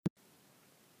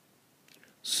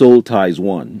Soul ties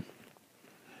 1.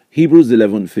 Hebrews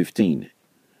 11:15.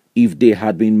 If they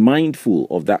had been mindful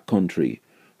of that country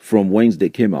from whence they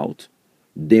came out,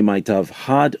 they might have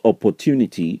had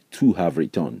opportunity to have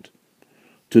returned.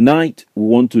 Tonight, we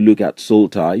want to look at soul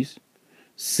ties,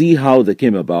 see how they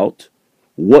came about,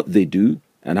 what they do,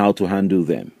 and how to handle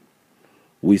them.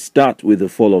 We start with the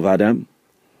fall of Adam.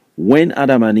 When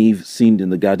Adam and Eve sinned in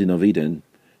the Garden of Eden,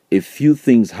 a few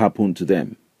things happened to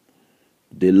them.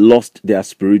 They lost their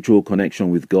spiritual connection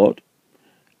with God.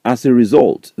 As a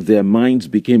result, their minds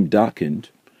became darkened,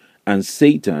 and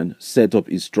Satan set up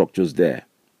his structures there.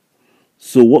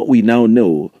 So what we now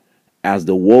know as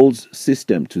the world's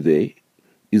system today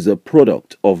is a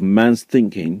product of man's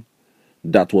thinking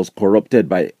that was corrupted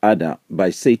by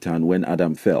Satan when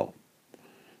Adam fell.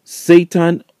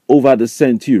 Satan, over the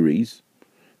centuries,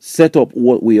 set up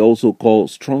what we also call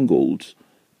strongholds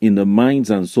in the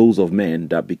minds and souls of men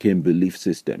that became belief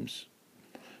systems.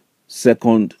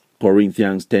 2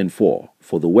 Corinthians 10:4.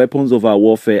 For the weapons of our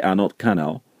warfare are not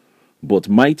carnal, but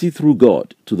mighty through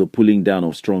God to the pulling down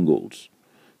of strongholds.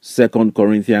 2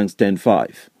 Corinthians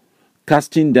 10:5.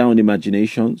 Casting down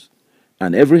imaginations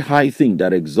and every high thing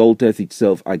that exalteth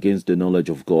itself against the knowledge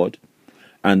of God,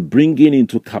 and bringing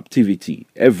into captivity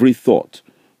every thought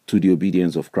to the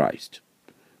obedience of Christ.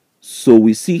 So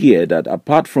we see here that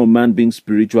apart from man being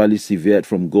spiritually severed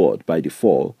from God by the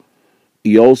fall,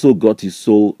 he also got his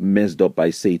soul messed up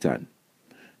by Satan.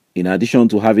 In addition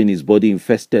to having his body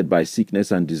infested by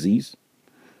sickness and disease,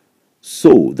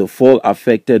 so the fall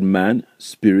affected man,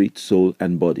 spirit, soul,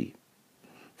 and body.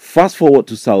 Fast forward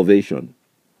to salvation.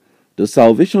 The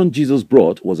salvation Jesus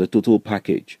brought was a total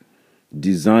package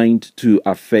designed to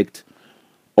affect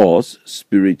us,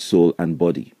 spirit, soul, and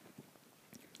body.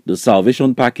 The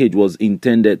salvation package was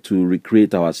intended to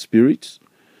recreate our spirits,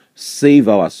 save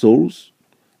our souls,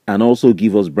 and also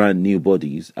give us brand new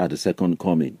bodies at the second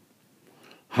coming.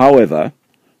 However,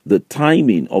 the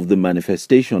timing of the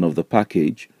manifestation of the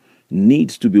package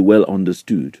needs to be well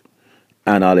understood,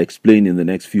 and I'll explain in the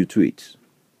next few tweets.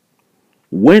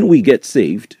 When we get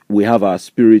saved, we have our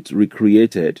spirits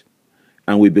recreated,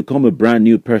 and we become a brand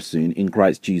new person in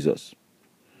Christ Jesus.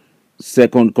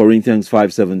 2 Corinthians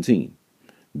 5:17.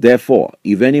 Therefore,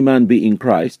 if any man be in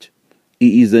Christ,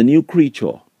 he is a new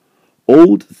creature.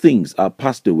 Old things are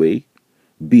passed away.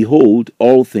 Behold,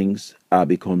 all things are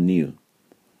become new.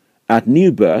 At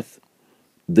new birth,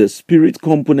 the spirit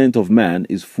component of man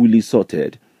is fully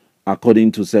sorted,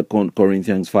 according to 2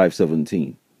 Corinthians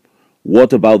 5:17.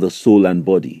 What about the soul and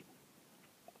body?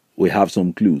 We have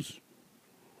some clues.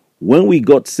 When we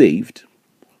got saved,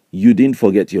 you didn't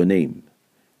forget your name.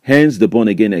 Hence, the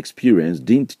born-again experience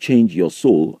didn't change your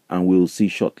soul, and we'll see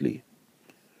shortly.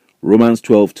 Romans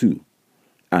 12:2.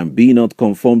 And be not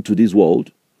conformed to this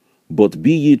world, but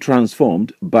be ye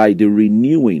transformed by the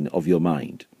renewing of your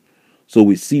mind. So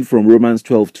we see from Romans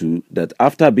 12:2 that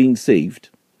after being saved,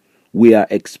 we are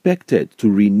expected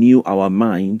to renew our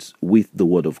minds with the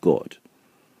Word of God.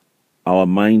 Our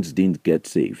minds didn't get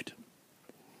saved.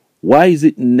 Why is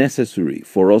it necessary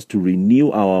for us to renew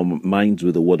our minds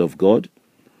with the Word of God?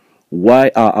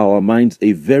 Why are our minds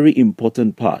a very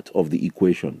important part of the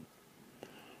equation?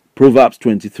 Proverbs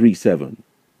 23:7.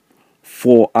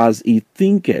 For as he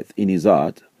thinketh in his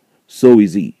heart, so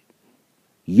is he.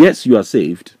 Yes, you are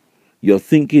saved. Your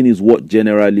thinking is what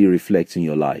generally reflects in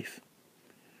your life.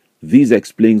 This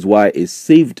explains why a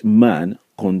saved man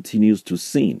continues to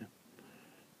sin.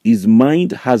 His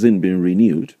mind hasn't been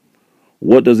renewed.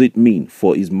 What does it mean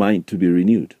for his mind to be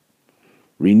renewed?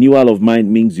 Renewal of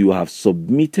mind means you have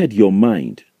submitted your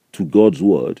mind to God's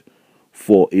word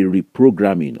for a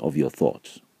reprogramming of your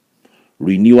thoughts.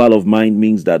 Renewal of mind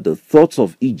means that the thoughts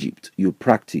of Egypt you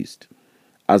practiced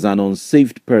as an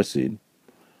unsaved person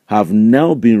have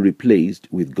now been replaced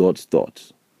with God's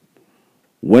thoughts.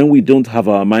 When we don't have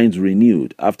our minds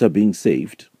renewed after being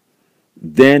saved,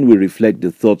 then we reflect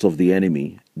the thoughts of the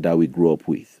enemy that we grew up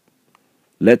with.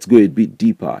 Let's go a bit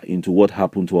deeper into what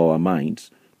happened to our minds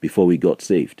before we got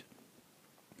saved.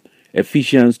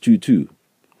 Ephesians 2:2.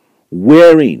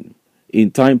 Wherein in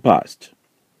time past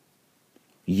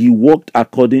ye walked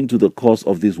according to the course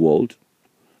of this world,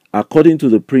 according to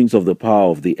the prince of the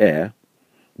power of the air,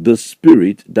 the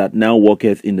spirit that now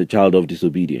walketh in the child of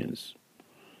disobedience,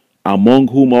 among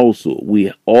whom also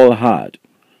we all had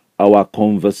our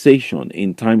conversation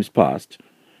in times past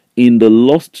in the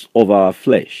lusts of our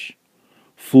flesh,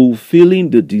 fulfilling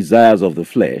the desires of the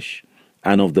flesh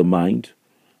and of the mind,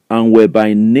 and were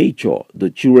by nature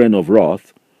the children of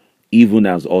wrath, even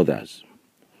as others.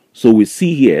 So we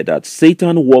see here that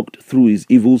Satan walked through his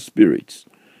evil spirits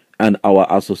and our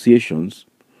associations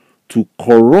to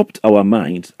corrupt our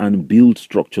minds and build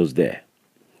structures there.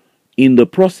 In the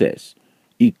process,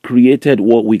 it created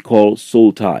what we call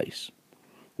soul ties.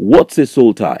 What's a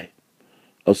soul tie?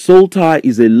 A soul tie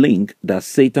is a link that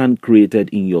Satan created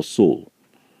in your soul.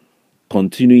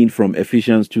 Continuing from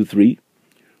Ephesians 2:3,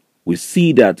 we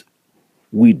see that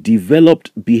we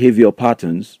developed behavior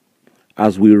patterns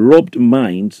as we rubbed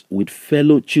minds with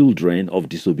fellow children of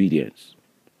disobedience.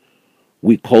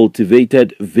 We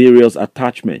cultivated various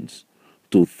attachments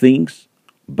to things,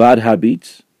 bad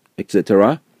habits,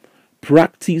 etc.,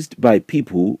 practiced by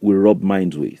people we rub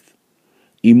minds with.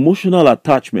 Emotional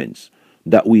attachments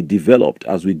that we developed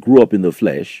as we grew up in the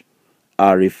flesh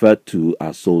are referred to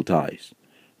as soul ties.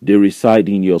 They reside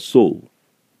in your soul.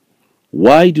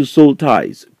 Why do soul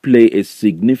ties play a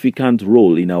significant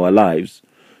role in our lives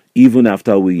even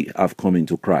after we have come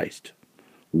into Christ?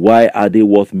 Why are they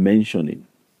worth mentioning?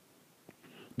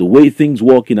 The way things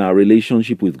work in our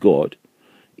relationship with God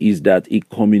is that it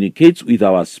communicates with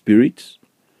our spirits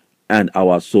and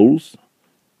our souls,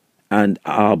 and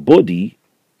our body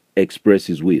expresses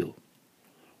His will.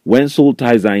 When soul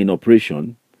ties are in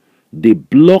operation, they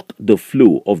block the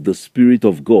flow of the Spirit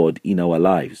of God in our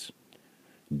lives.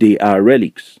 They are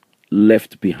relics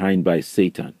left behind by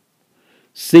Satan.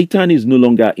 Satan is no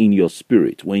longer in your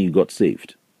spirit when you got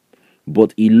saved,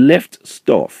 but he left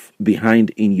stuff behind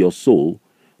in your soul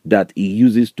that he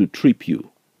uses to trip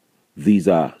you. These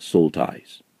are soul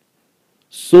ties.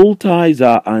 Soul ties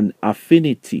are an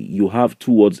affinity you have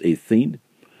towards a thing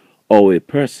or a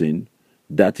person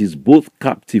that is both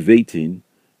captivating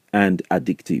and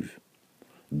addictive.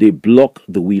 They block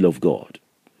the will of God.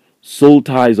 Soul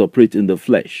ties operate in the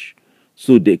flesh,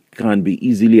 so they can be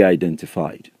easily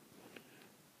identified.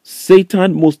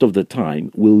 Satan, most of the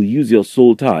time, will use your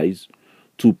soul ties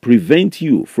to prevent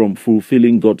you from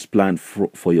fulfilling God's plan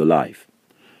for your life.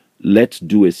 Let's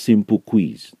do a simple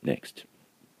quiz next.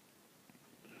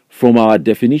 From our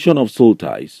definition of soul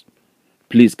ties,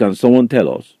 please can someone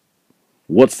tell us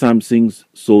what Samson's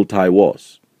soul tie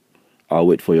was? I'll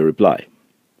wait for your reply.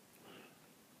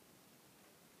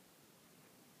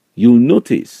 You'll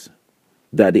notice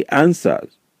that the answer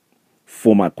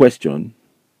for my question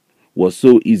was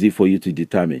so easy for you to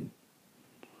determine.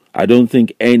 I don't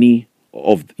think any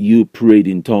of you prayed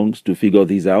in tongues to figure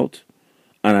this out,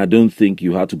 and I don't think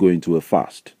you had to go into a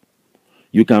fast.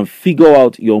 You can figure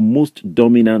out your most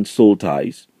dominant soul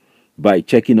ties by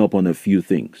checking up on a few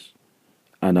things,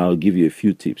 and I'll give you a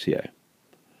few tips here.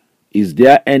 Is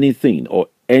there anything or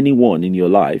anyone in your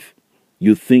life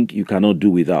you think you cannot do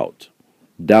without?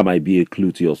 That might be a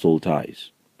clue to your soul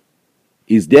ties.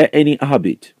 Is there any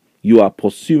habit you are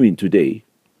pursuing today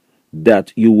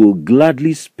that you will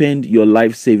gladly spend your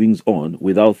life savings on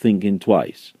without thinking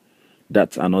twice?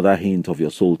 That's another hint of your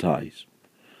soul ties.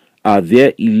 Are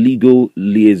there illegal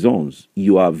liaisons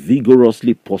you are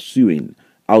vigorously pursuing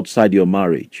outside your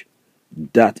marriage?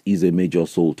 That is a major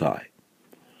soul tie.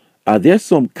 Are there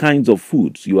some kinds of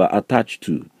foods you are attached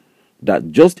to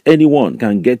that just anyone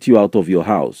can get you out of your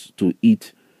house to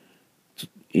eat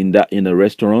in a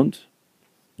restaurant?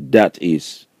 That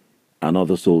is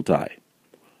another soul tie.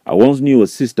 I once knew a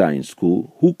sister in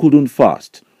school who couldn't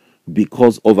fast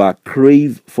because of her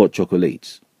crave for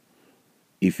chocolates.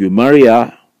 If you marry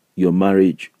her, your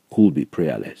marriage could be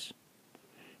prayerless.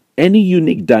 Any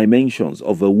unique dimensions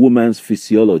of a woman's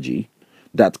physiology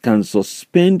that can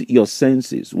suspend your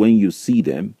senses when you see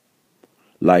them,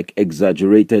 like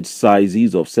exaggerated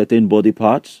sizes of certain body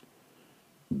parts,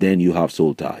 then you have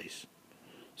soul ties.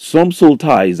 Some soul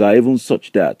ties are even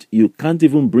such that you can't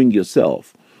even bring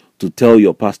yourself to tell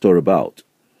your pastor about.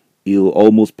 He'll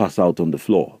almost pass out on the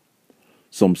floor.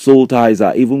 Some soul ties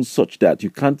are even such that you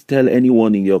can't tell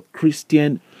anyone in your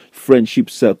Christian friendship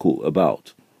circle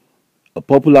about. A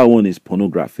popular one is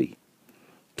pornography.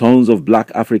 Tons of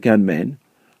black African men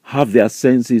have their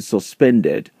senses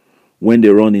suspended when they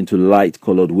run into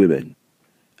light-colored women,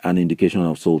 an indication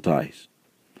of soul ties.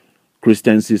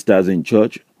 Christian sisters in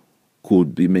church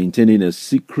could be maintaining a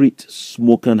secret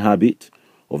smoking habit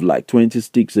of like 20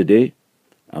 sticks a day,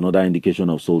 another indication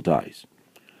of soul ties.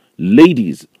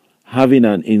 Ladies having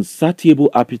an insatiable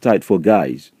appetite for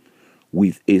guys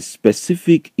with a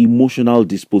specific emotional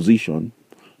disposition,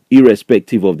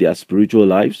 irrespective of their spiritual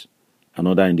lives,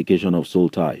 another indication of soul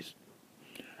ties.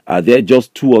 Are there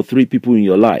just 2 or 3 people in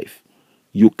your life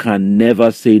you can never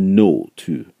say no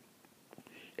to?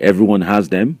 Everyone has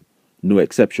them, no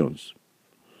exceptions.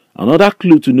 Another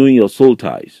clue to knowing your soul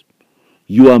ties: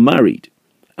 you are married,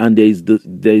 and there is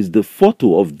the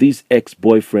photo of this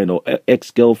ex-boyfriend or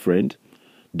ex-girlfriend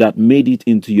that made it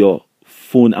into your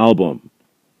phone album.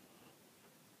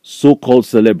 So-called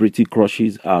celebrity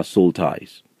crushes are soul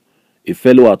ties. A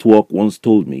fellow at work once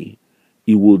told me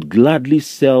he would gladly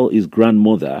sell his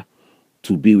grandmother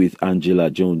to be with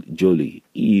Jolie.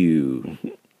 Ew.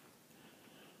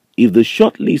 If the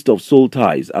short list of soul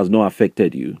ties has not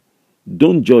affected you,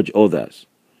 don't judge others.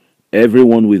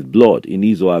 Everyone with blood in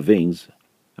his or her veins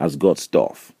has got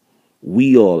stuff.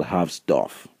 We all have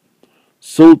stuff.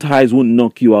 Soul ties won't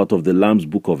knock you out of the Lamb's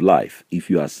Book of Life if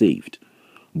you are saved,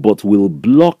 but will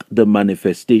block the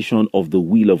manifestation of the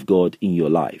will of God in your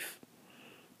life.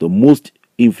 The most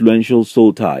influential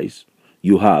soul ties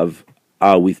you have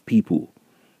are with people,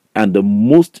 and the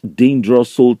most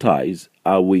dangerous soul ties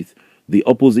are with the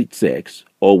opposite sex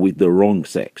or with the wrong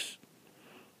sex.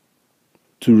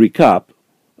 To recap,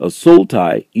 a soul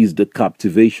tie is the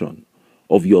captivation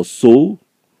of your soul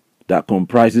that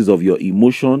comprises of your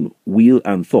emotion, will,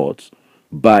 and thoughts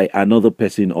by another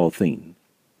person or thing.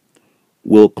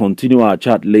 We'll continue our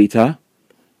chat later,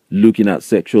 looking at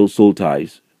sexual soul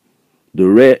ties. The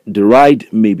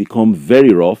ride may become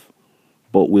very rough,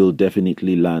 but will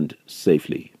definitely land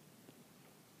safely.